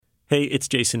Hey, it's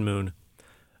Jason Moon.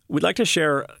 We'd like to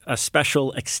share a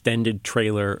special extended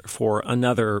trailer for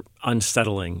another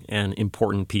unsettling and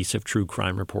important piece of true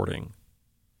crime reporting.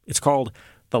 It's called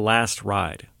The Last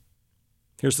Ride.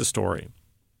 Here's the story.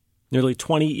 Nearly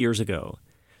 20 years ago,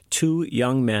 two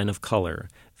young men of color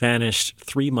vanished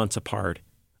 3 months apart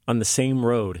on the same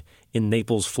road in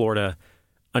Naples, Florida,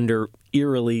 under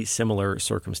eerily similar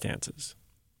circumstances.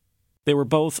 They were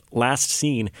both last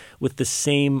seen with the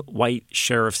same white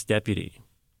sheriff's deputy.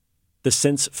 The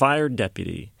since-fired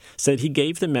deputy said he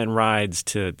gave the men rides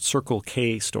to Circle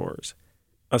K stores,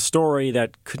 a story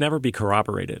that could never be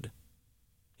corroborated.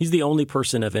 He's the only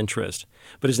person of interest,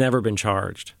 but has never been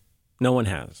charged. No one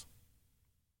has.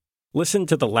 Listen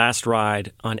to The Last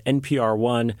Ride on NPR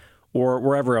One or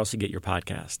wherever else you get your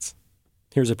podcasts.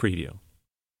 Here's a preview.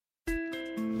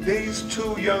 These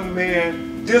two young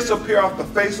men disappear off the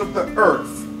face of the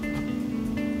earth.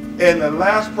 And the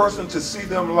last person to see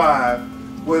them live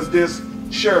was this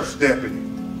sheriff's deputy.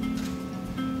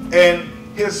 And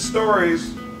his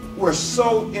stories were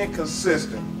so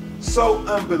inconsistent, so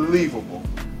unbelievable.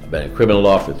 I've been in criminal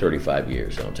law for 35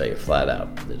 years, and I'll tell you flat out,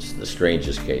 it's the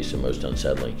strangest case, the most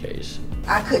unsettling case.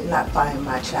 I could not find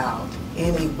my child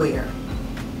anywhere,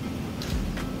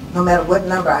 no matter what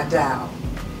number I dialed.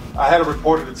 I had a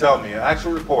reporter to tell me, an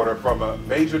actual reporter from a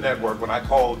major network, when I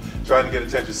called trying to get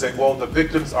attention, saying, well, the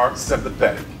victims aren't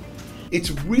sympathetic.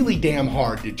 It's really damn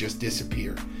hard to just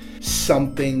disappear.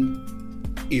 Something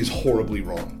is horribly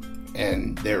wrong,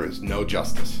 and there is no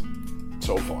justice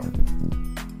so far.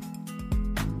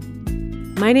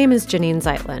 My name is Janine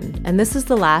Zeitlin, and this is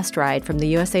The Last Ride from the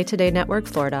USA Today Network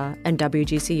Florida and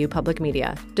WGCU Public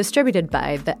Media, distributed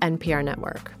by the NPR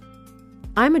Network.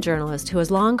 I'm a journalist who has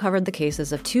long covered the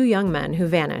cases of two young men who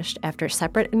vanished after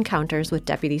separate encounters with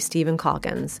Deputy Stephen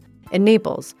Calkins in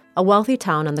Naples, a wealthy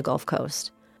town on the Gulf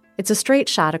Coast. It's a straight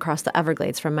shot across the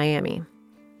Everglades from Miami.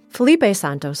 Felipe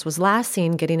Santos was last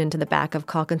seen getting into the back of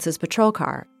Calkins's patrol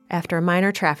car after a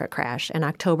minor traffic crash in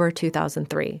October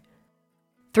 2003.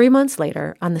 3 months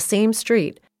later, on the same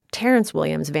street, Terrence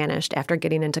Williams vanished after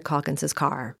getting into Calkins's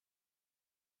car.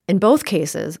 In both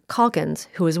cases, Calkins,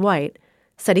 who is white,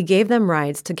 said he gave them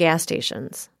rides to gas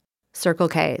stations, Circle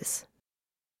K's.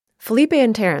 Felipe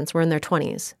and Terrence were in their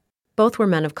 20s. Both were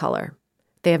men of color.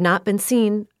 They have not been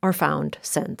seen or found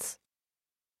since.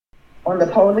 On the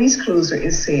police cruiser,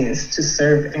 it says to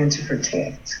serve and to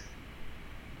protect.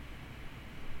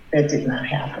 That did not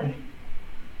happen.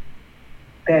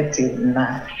 That did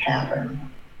not happen.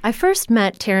 I first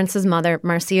met Terrence's mother,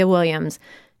 Marcia Williams,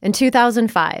 in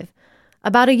 2005,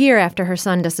 about a year after her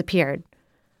son disappeared.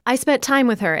 I spent time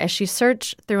with her as she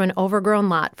searched through an overgrown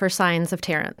lot for signs of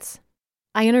Terrence.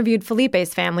 I interviewed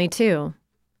Felipe's family, too.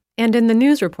 And in the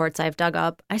news reports I've dug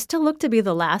up, I still look to be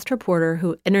the last reporter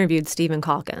who interviewed Stephen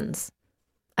Calkins.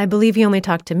 I believe he only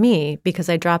talked to me because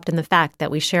I dropped in the fact that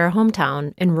we share a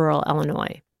hometown in rural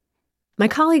Illinois. My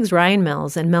colleagues Ryan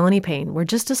Mills and Melanie Payne were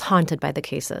just as haunted by the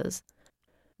cases.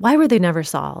 Why were they never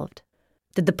solved?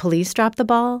 Did the police drop the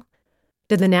ball?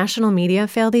 Did the national media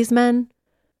fail these men?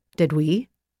 Did we?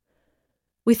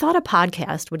 We thought a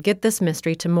podcast would get this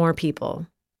mystery to more people.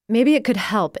 Maybe it could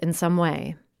help in some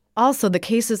way. Also, the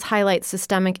cases highlight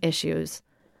systemic issues.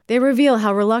 They reveal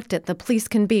how reluctant the police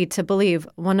can be to believe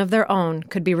one of their own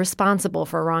could be responsible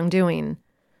for wrongdoing.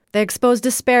 They expose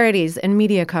disparities in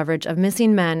media coverage of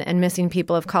missing men and missing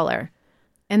people of color.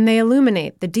 And they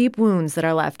illuminate the deep wounds that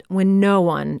are left when no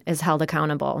one is held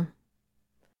accountable.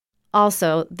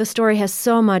 Also, the story has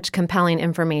so much compelling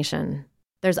information.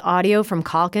 There's audio from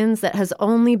Calkins that has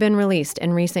only been released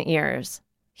in recent years.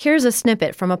 Here's a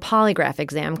snippet from a polygraph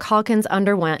exam Calkins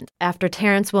underwent after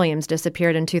Terrence Williams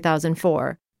disappeared in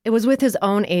 2004. It was with his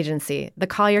own agency, the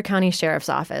Collier County Sheriff's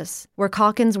Office, where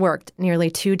Calkins worked nearly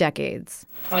 2 decades.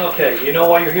 Okay, you know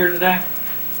why you're here today?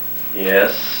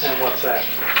 Yes. And what's that?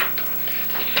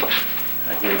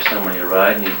 I gave somebody a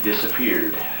ride and he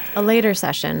disappeared. A later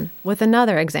session, with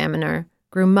another examiner,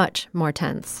 grew much more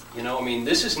tense. You know, I mean,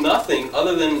 this is nothing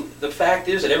other than the fact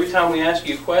is that every time we ask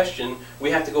you a question,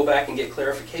 we have to go back and get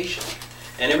clarification.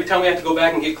 And every time we have to go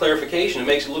back and get clarification, it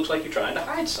makes it look like you're trying to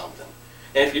hide something.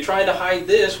 And if you're trying to hide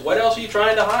this, what else are you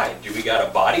trying to hide? Do we got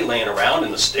a body laying around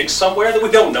in the sticks somewhere that we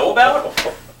don't know about?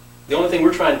 The only thing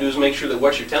we're trying to do is make sure that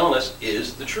what you're telling us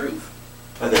is the truth.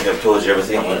 I think I've told you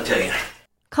everything I'm going to tell you.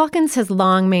 Calkins has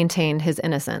long maintained his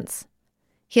innocence.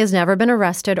 He has never been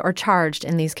arrested or charged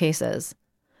in these cases.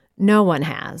 No one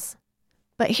has.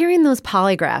 But hearing those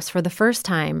polygraphs for the first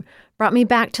time brought me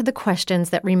back to the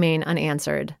questions that remain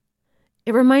unanswered.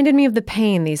 It reminded me of the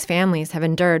pain these families have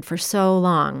endured for so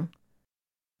long.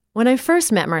 When I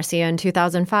first met Marcia in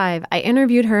 2005, I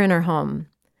interviewed her in her home.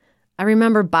 I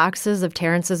remember boxes of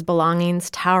Terrence's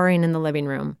belongings towering in the living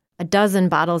room, a dozen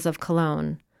bottles of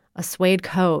cologne, a suede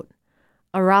coat,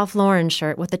 a Ralph Lauren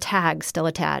shirt with the tag still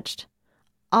attached.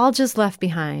 All just left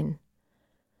behind.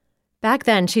 Back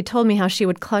then, she told me how she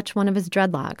would clutch one of his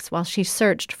dreadlocks while she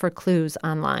searched for clues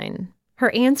online.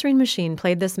 Her answering machine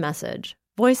played this message,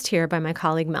 voiced here by my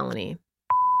colleague Melanie.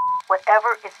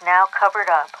 Whatever is now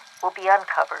covered up will be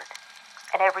uncovered,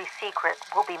 and every secret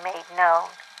will be made known.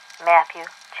 Matthew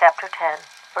chapter 10,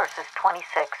 verses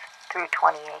 26 through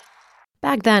 28.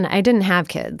 Back then, I didn't have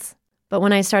kids. But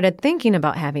when I started thinking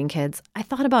about having kids, I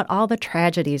thought about all the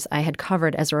tragedies I had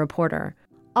covered as a reporter,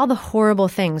 all the horrible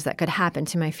things that could happen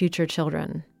to my future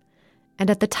children.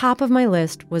 And at the top of my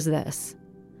list was this.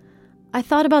 I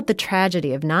thought about the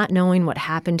tragedy of not knowing what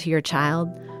happened to your child,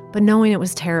 but knowing it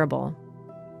was terrible.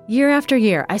 Year after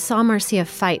year, I saw Marcia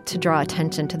fight to draw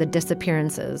attention to the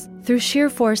disappearances through sheer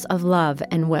force of love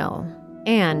and will.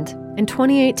 And in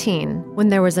 2018, when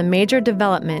there was a major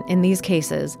development in these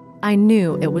cases, I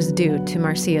knew it was due to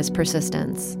Marcia's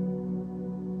persistence.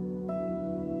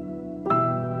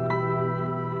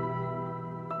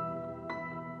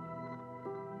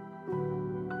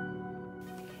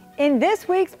 In this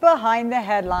week's Behind the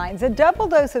Headlines, a double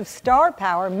dose of star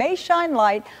power may shine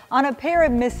light on a pair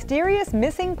of mysterious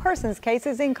missing persons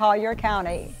cases in Collier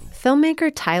County.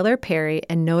 Filmmaker Tyler Perry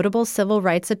and notable civil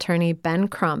rights attorney Ben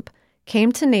Crump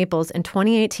came to Naples in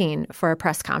 2018 for a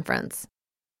press conference.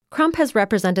 Crump has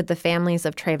represented the families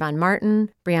of Trayvon Martin,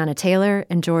 Breonna Taylor,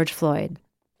 and George Floyd.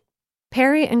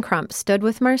 Perry and Crump stood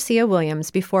with Marcia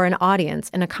Williams before an audience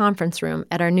in a conference room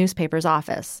at our newspaper's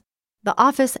office. The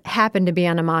office happened to be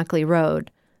on Immokalee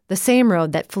Road, the same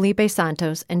road that Felipe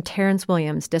Santos and Terrence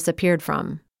Williams disappeared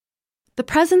from. The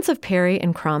presence of Perry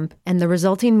and Crump and the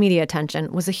resulting media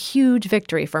attention was a huge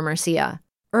victory for Marcia.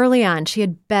 Early on, she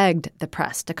had begged the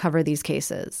press to cover these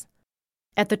cases.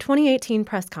 At the 2018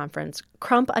 press conference,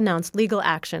 Crump announced legal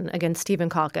action against Stephen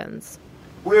Calkins.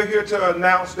 We're here to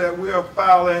announce that we are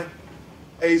filing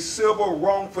a civil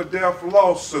wrongful death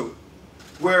lawsuit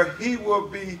where he will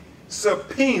be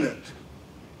subpoenaed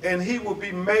and he will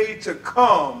be made to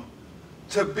come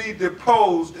to be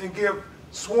deposed and give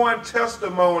sworn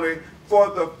testimony for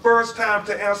the first time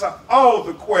to answer all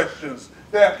the questions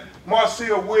that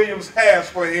Marcia Williams has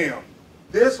for him.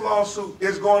 This lawsuit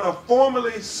is going to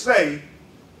formally say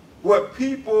what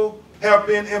people have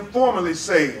been informally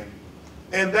saying,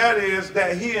 and that is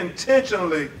that he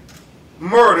intentionally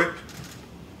murdered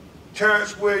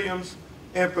Terrence Williams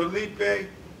and Felipe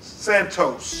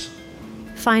Santos.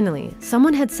 Finally,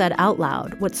 someone had said out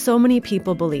loud what so many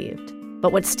people believed,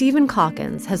 but what Stephen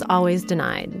Calkins has always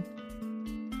denied.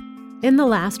 In The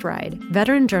Last Ride,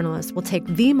 veteran journalists will take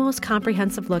the most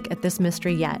comprehensive look at this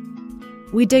mystery yet.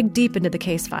 We dig deep into the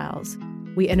case files.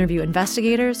 We interview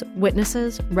investigators,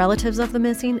 witnesses, relatives of the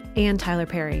missing, and Tyler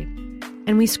Perry.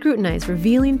 And we scrutinize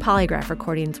revealing polygraph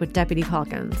recordings with Deputy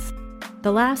Calkins.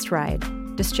 The Last Ride,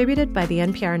 distributed by the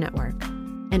NPR Network,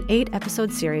 an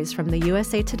 8-episode series from the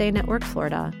USA Today Network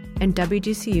Florida and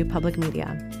WGCU Public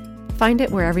Media. Find it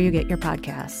wherever you get your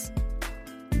podcasts.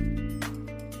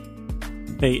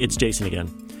 Hey, it's Jason again.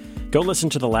 Go listen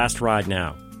to The Last Ride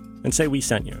now and say we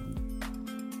sent you.